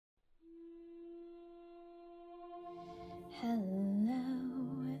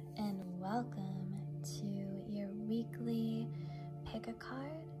quickly pick a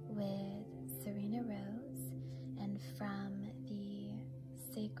card with Serena Rose and from the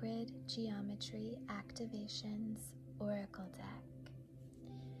Sacred Geometry Activations Oracle deck.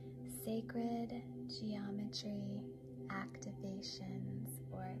 Sacred Geometry Activations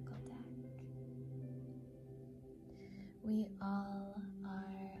Oracle deck. We all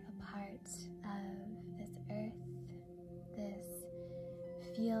are a part of this earth, this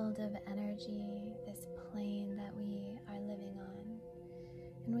field of energy, this plane that we are living on.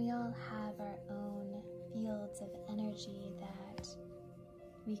 And we all have our own fields of energy that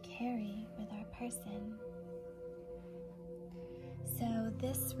we carry with our person. So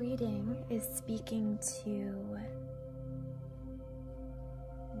this reading is speaking to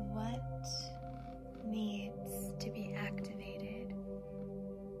what needs to be activated,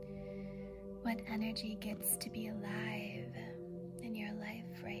 what energy gets to be alive in your life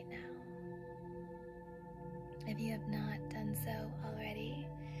right now. If you have not done so already,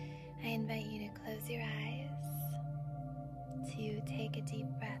 I invite you to close your eyes, to take a deep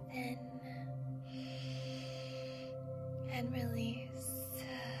breath in and release.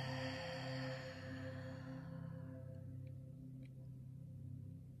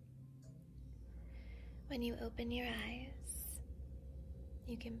 When you open your eyes,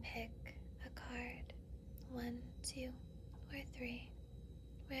 you can pick a card, 1, 2, or 3,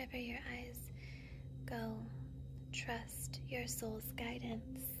 wherever your eyes go. Trust your soul's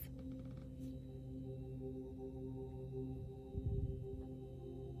guidance.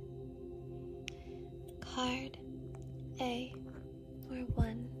 Card A, or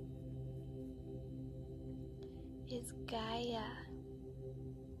 1, is Gaia.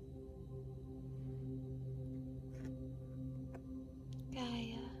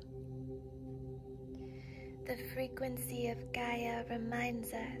 Gaia. The frequency of Gaia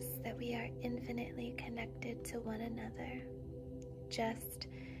reminds us that we are infinitely connected to one another, just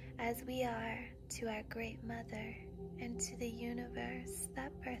as we are to our Great Mother and to the universe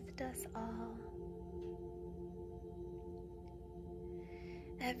that birthed us all.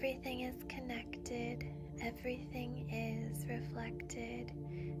 Everything is connected, everything is reflected.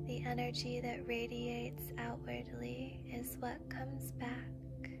 The energy that radiates outwardly is what comes back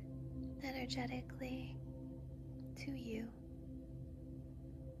energetically to you.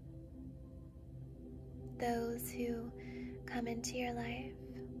 Those who come into your life,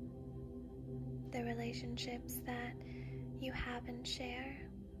 the relationships that you have and share,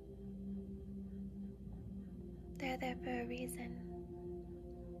 they're there for a reason.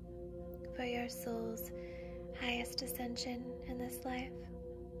 For your soul's highest ascension in this life.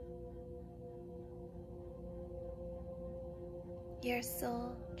 Your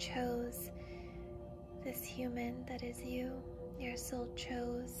soul chose this human that is you. Your soul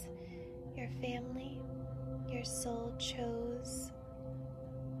chose your family. Your soul chose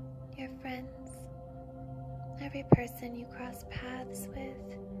your friends. Every person you cross paths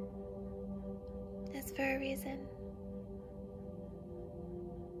with is for a reason.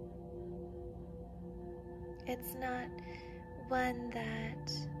 It's not one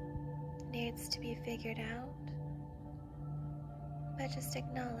that needs to be figured out, but just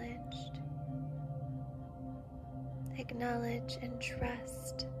acknowledged. Acknowledge and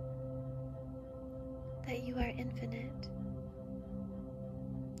trust that you are infinite,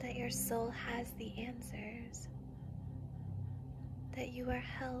 that your soul has the answers, that you are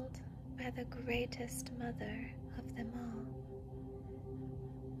held by the greatest mother of them all,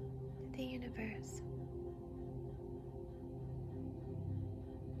 the universe.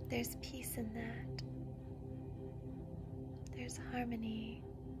 There's peace in that. There's harmony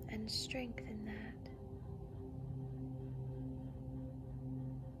and strength in that.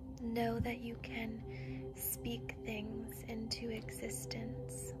 Know that you can speak things into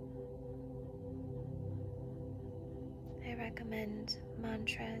existence. I recommend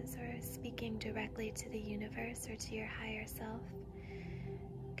mantras or speaking directly to the universe or to your higher self,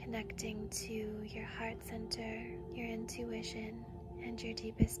 connecting to your heart center, your intuition, and your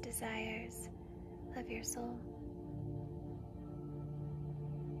deepest desires of your soul.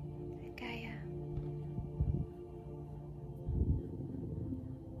 Gaia.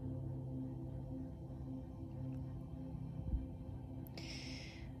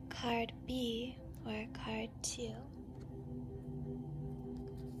 Card B, or card 2,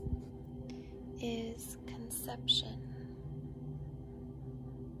 is conception.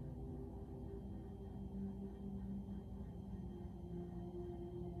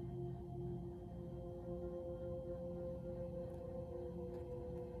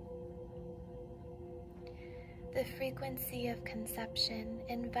 The frequency of conception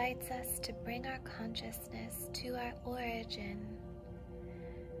invites us to bring our consciousness to our origin,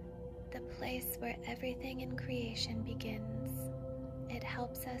 the place where everything in creation begins. It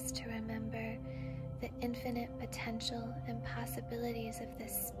helps us to remember the infinite potential and possibilities of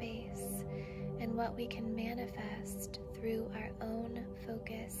this space and what we can manifest through our own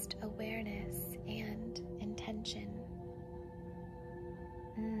focused awareness and intention.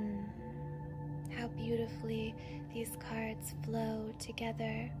 How beautifully these cards flow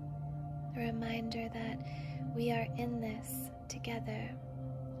together. A reminder that we are in this together.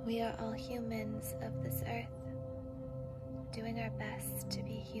 We are all humans of this earth, doing our best to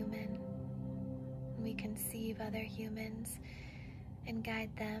be human. We conceive other humans and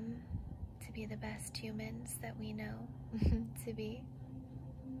guide them to be the best humans that we know to be.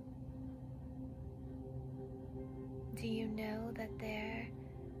 Do you know that there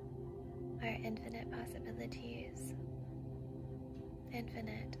are infinite possibilities,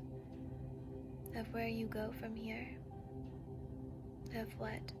 infinite, of where you go from here, of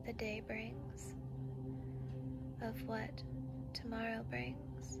what the day brings, of what tomorrow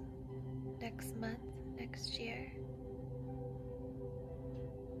brings, next month, next year?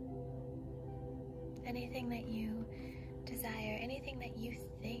 Anything that you desire, anything that you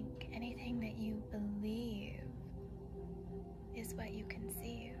think, anything that you believe is what you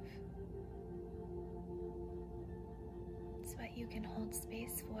conceive. It's what you can hold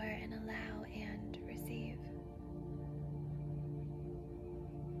space for and allow and receive.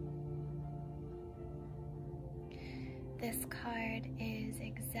 This card is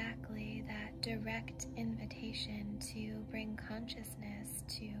exactly that direct invitation to bring consciousness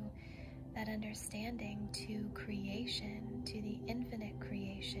to that understanding, to creation, to the infinite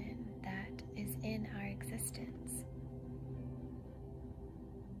creation that is in our existence.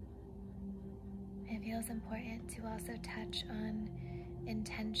 It feels important to also touch on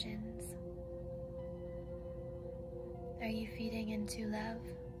intentions. Are you feeding into love,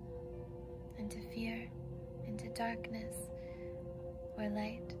 into fear, into darkness, or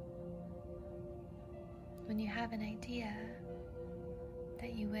light? When you have an idea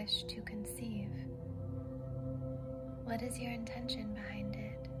that you wish to conceive, what is your intention behind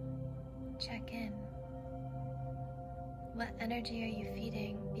it? Check in. What energy are you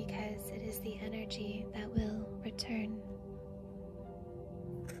feeding? Because it is the energy that will return.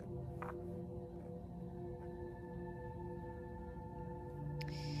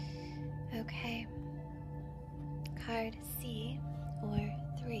 Okay. Card C, or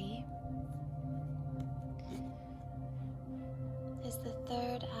 3, is the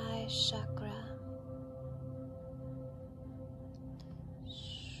third eye chakra.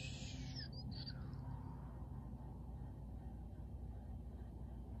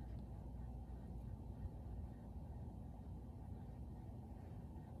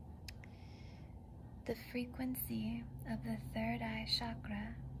 The frequency of the third eye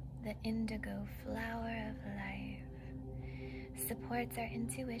chakra, the indigo flower of life, supports our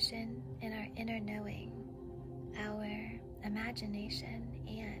intuition and our inner knowing, our imagination,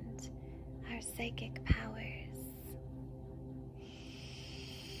 and our psychic powers.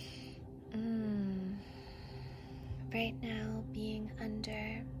 Right now, being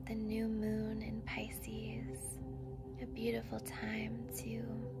under the new moon in Pisces, a beautiful time to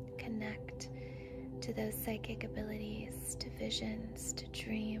connect to those psychic abilities, to visions, to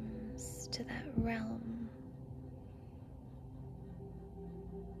dreams, to that realm,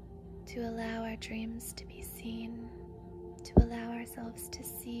 to allow our dreams to be seen, to allow ourselves to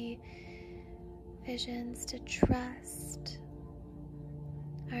see visions, to trust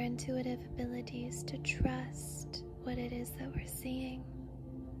our intuitive abilities, to trust what it is that we're seeing.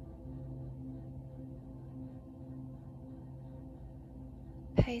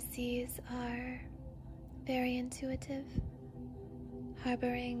 Pisces are very intuitive,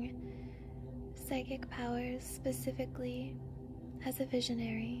 harboring psychic powers specifically as a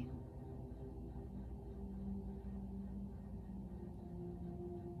visionary.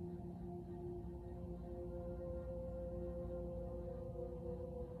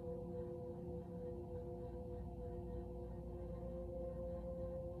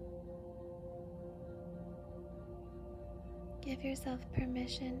 Give yourself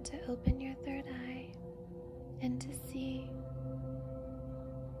permission to open your third eye and to see.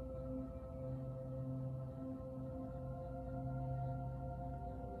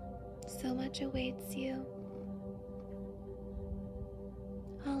 So much awaits you.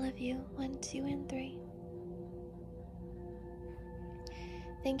 All of you, 1, 2, and 3.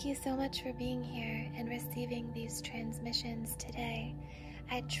 Thank you so much for being here and receiving these transmissions today.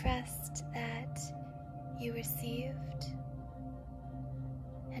 I trust that you received,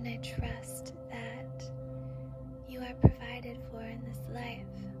 and I trust that you are provided for in this life.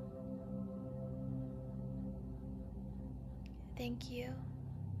 Thank you.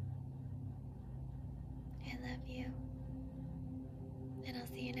 I love you. And I'll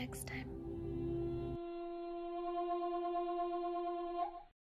see you next time.